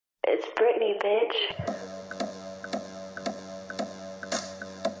It's Britney, bitch.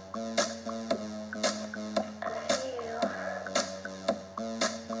 I see you.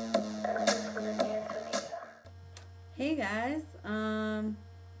 I just wanna dance with you. Hey guys,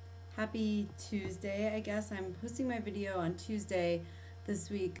 happy Tuesday. I guess I'm posting my video on Tuesday this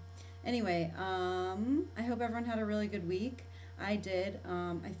week. Anyway, I hope everyone had a really good week. I did.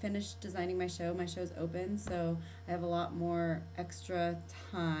 I finished designing my show. My show's open, so I have a lot more extra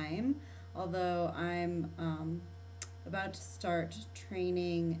time. Although I'm about to start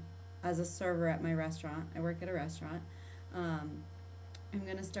training as a server at my restaurant. I work at a restaurant. I'm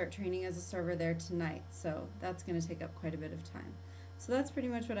going to start training as a server there tonight, so that's going to take up quite a bit of time. So that's pretty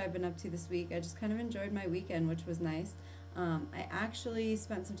much what I've been up to this week. I just kind of enjoyed my weekend, which was nice. I actually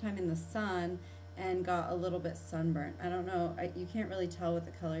spent some time in the sun and got a little bit sunburnt. I don't know, you can't really tell with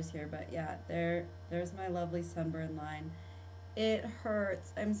the colors here, but yeah, there's my lovely sunburn line. It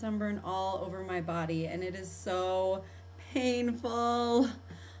hurts. I'm sunburned all over my body, and it is so painful.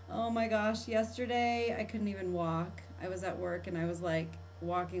 Oh my gosh, yesterday I couldn't even walk. I was at work and I was like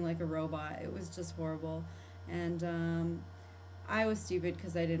walking like a robot. It was just horrible. And I was stupid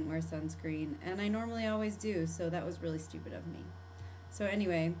because I didn't wear sunscreen, and I normally always do, so that was really stupid of me. So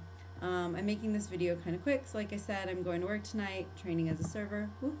anyway, I'm making this video kind of quick. So like I said, I'm going to work tonight, training as a server.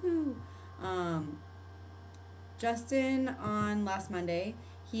 Woohoo! Justin, on last Monday,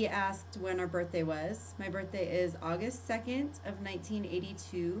 he asked when our birthday was. My birthday is August 2nd of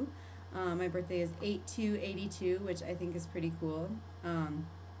 1982. My birthday is 8/2/82, which I think is pretty cool. I'm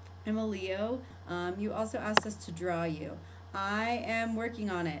a Leo. You also asked us to draw you. I am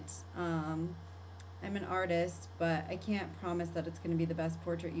working on it. I'm an artist, but I can't promise that it's going to be the best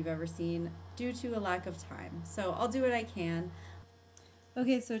portrait you've ever seen due to a lack of time. So I'll do what I can.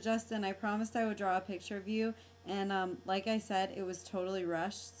 Okay, so Justin, I promised I would draw a picture of you, and like I said, it was totally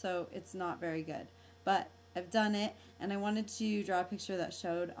rushed, so it's not very good. But I've done it, and I wanted to draw a picture that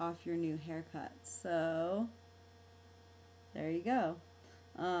showed off your new haircut. So there you go.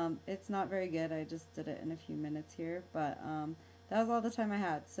 It's not very good. I just did it in a few minutes here, but that was all the time I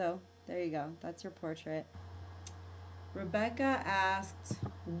had. So there you go. That's your portrait. Rebecca asked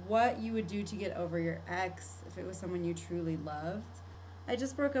what you would do to get over your ex if it was someone you truly loved. I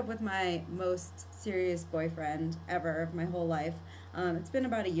just broke up with my most serious boyfriend ever of my whole life. It's been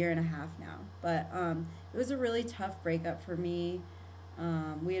about 1.5 years now, but it was a really tough breakup for me.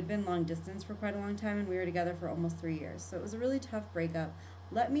 We had been long distance for quite a long time, and we were together for almost 3 years, so it was a really tough breakup.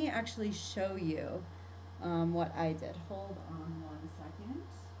 Let me actually show you what I did. Hold on 1 second.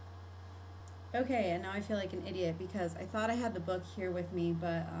 Okay, and now I feel like an idiot because I thought I had the book here with me,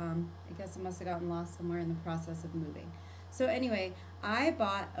 but I guess it must have gotten lost somewhere in the process of moving. So anyway, I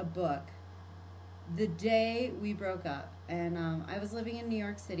bought a book the day we broke up, and I was living in New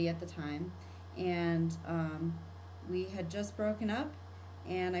York City at the time, and we had just broken up,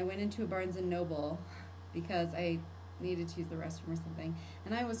 and I went into a Barnes & Noble because I needed to use the restroom or something,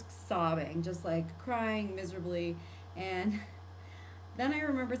 and I was sobbing, just like crying miserably. And then I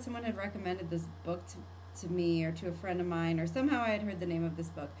remembered someone had recommended this book to me or to a friend of mine, or somehow I had heard the name of this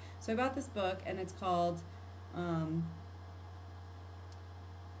book. So I bought this book, and it's called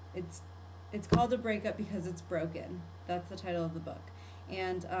it's called A Breakup Because It's Broken. That's the title of the book.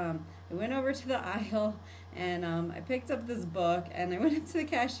 And I went over to the aisle, and I picked up this book, and I went up to the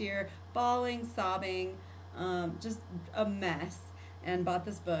cashier bawling, sobbing, just a mess, and bought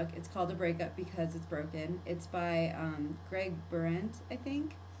this book. It's called A Breakup Because It's Broken. It's by Greg Behrendt, I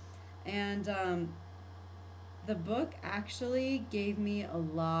think. And the book actually gave me a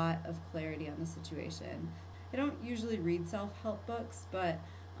lot of clarity on the situation. I don't usually read self-help books, but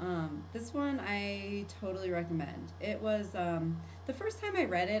this one I totally recommend. It was the first time I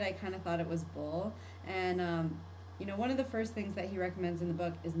read it, I kind of thought it was bull, and you know, one of the first things that he recommends in the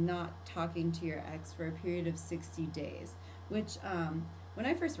book is not talking to your ex for a period of 60 days, which when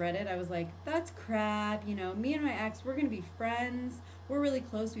I first read it, I was like, that's crap. You know, me and my ex, we're gonna be friends, we're really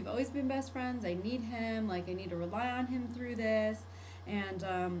close, we've always been best friends, I need him, like I need to rely on him through this. And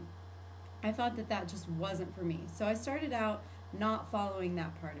I thought that just wasn't for me, so I started out not following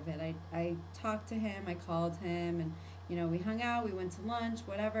that part of it. I talked to him, I called him, and you know, we hung out, we went to lunch,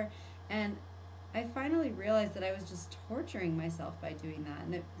 whatever, and I finally realized that I was just torturing myself by doing that,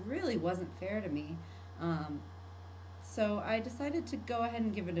 and it really wasn't fair to me. So I decided to go ahead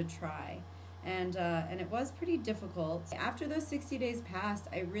and give it a try, and it was pretty difficult. After those 60 days passed,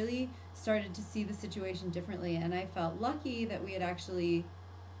 I really started to see the situation differently, and I felt lucky that we had actually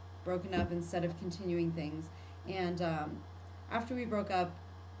broken up instead of continuing things. And after we broke up,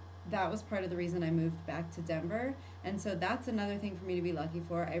 that was part of the reason I moved back to Denver. And so that's another thing for me to be lucky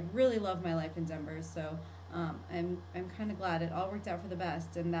for. I really love my life in Denver, so I'm kind of glad it all worked out for the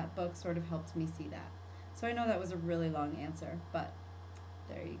best, and that book sort of helped me see that. So I know that was a really long answer, but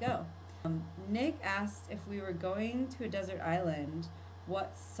there you go. Nick asked if we were going to a desert island,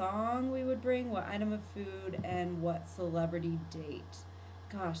 what song we would bring, what item of food, and what celebrity date.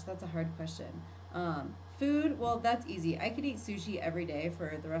 Gosh, that's a hard question. Food, well, that's easy. I could eat sushi every day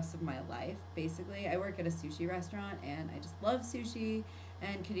for the rest of my life, basically. I work at a sushi restaurant, and I just love sushi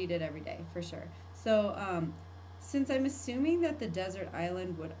and could eat it every day, for sure. So, since I'm assuming that the desert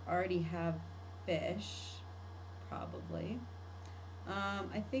island would already have fish, probably,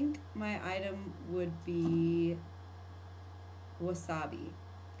 I think my item would be wasabi,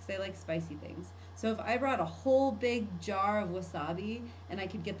 because I like spicy things. So if I brought a whole big jar of wasabi and I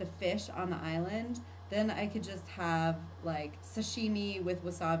could get the fish on the island, then I could just have like sashimi with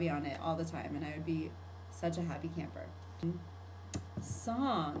wasabi on it all the time, and I would be such a happy camper.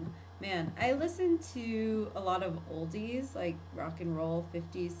 Song. Man, I listen to a lot of oldies, like rock and roll,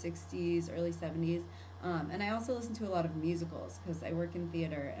 50s, 60s, early 70s. And I also listen to a lot of musicals because I work in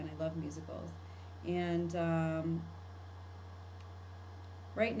theater and I love musicals. And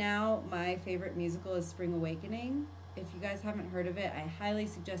right now, my favorite musical is Spring Awakening. If you guys haven't heard of it, I highly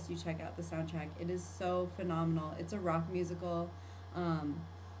suggest you check out the soundtrack. It is so phenomenal. It's a rock musical.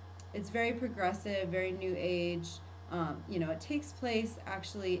 It's very progressive, very new age. It takes place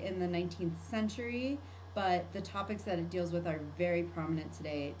actually in the 19th century, but the topics that it deals with are very prominent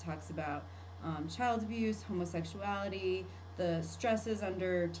today. It talks about child abuse, homosexuality, the stresses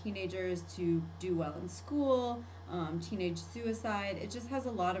under teenagers to do well in school, teenage suicide. It just has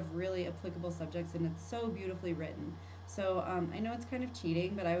a lot of really applicable subjects, and it's so beautifully written. So I know it's kind of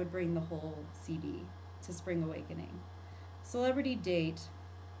cheating, but I would bring the whole CD to Spring Awakening. Celebrity date.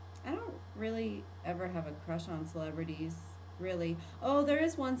 I don't really ever have a crush on celebrities, really. Oh, there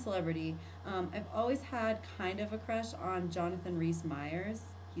is one celebrity. I've always had kind of a crush on Jonathan Rhys Meyers.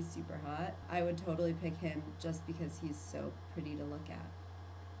 He's super hot. I would totally pick him just because he's so pretty to look at.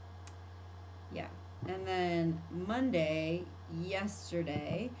 Yeah. And then Monday,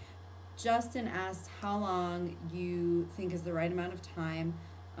 yesterday, Justin asked how long you think is the right amount of time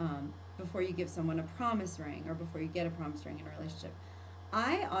before you give someone a promise ring or before you get a promise ring in a relationship.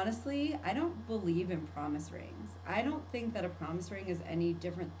 I don't believe in promise rings. I don't think that a promise ring is any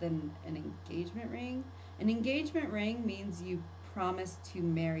different than an engagement ring. An engagement ring means you promise to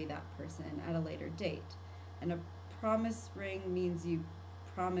marry that person at a later date. And a promise ring means you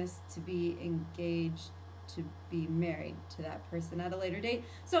promise to be engaged to be married to that person at a later date.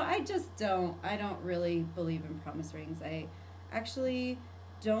 So I don't really believe in promise rings. I actually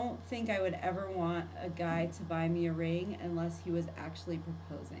don't think I would ever want a guy to buy me a ring unless he was actually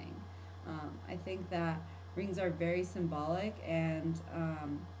proposing. I think that rings are very symbolic, and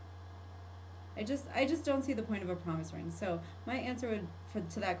I just don't see the point of a promise ring. So my answer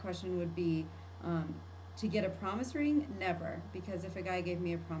to that question would be to get a promise ring, never, because if a guy gave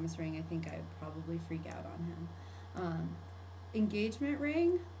me a promise ring, I think I'd probably freak out on him. Engagement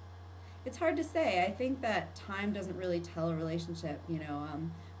ring. It's hard to say. I think that time doesn't really tell a relationship.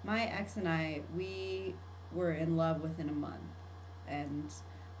 My ex and I, we were in love within a month, and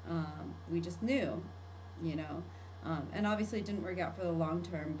we just knew, and obviously it didn't work out for the long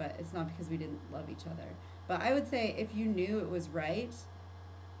term, but it's not because we didn't love each other. But I would say if you knew it was right,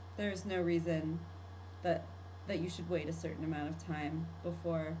 there's no reason that you should wait a certain amount of time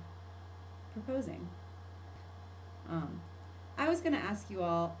before proposing. I was going to ask you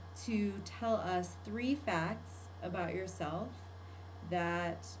all to tell us 3 facts about yourself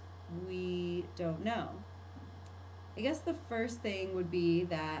that we don't know. I guess the first thing would be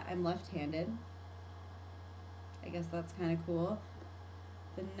that I'm left-handed. I guess that's kind of cool.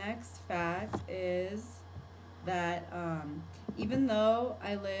 The next fact is that even though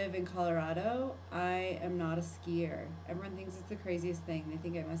I live in Colorado, I am not a skier. Everyone thinks it's the craziest thing. They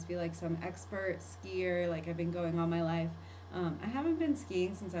think I must be like some expert skier, like I've been going all my life. I haven't been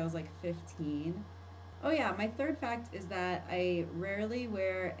skiing since I was like 15. Oh yeah, my third fact is that I rarely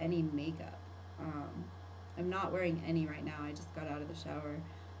wear any makeup. I'm not wearing any right now. I just got out of the shower.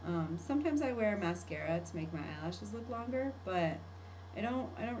 Sometimes I wear mascara to make my eyelashes look longer, but I don't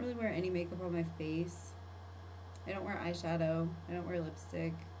really wear any makeup on my face. I don't wear eyeshadow. I don't wear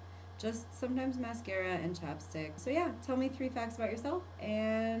lipstick. Just sometimes mascara and chapstick. So yeah, tell me 3 facts about yourself,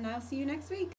 and I'll see you next week.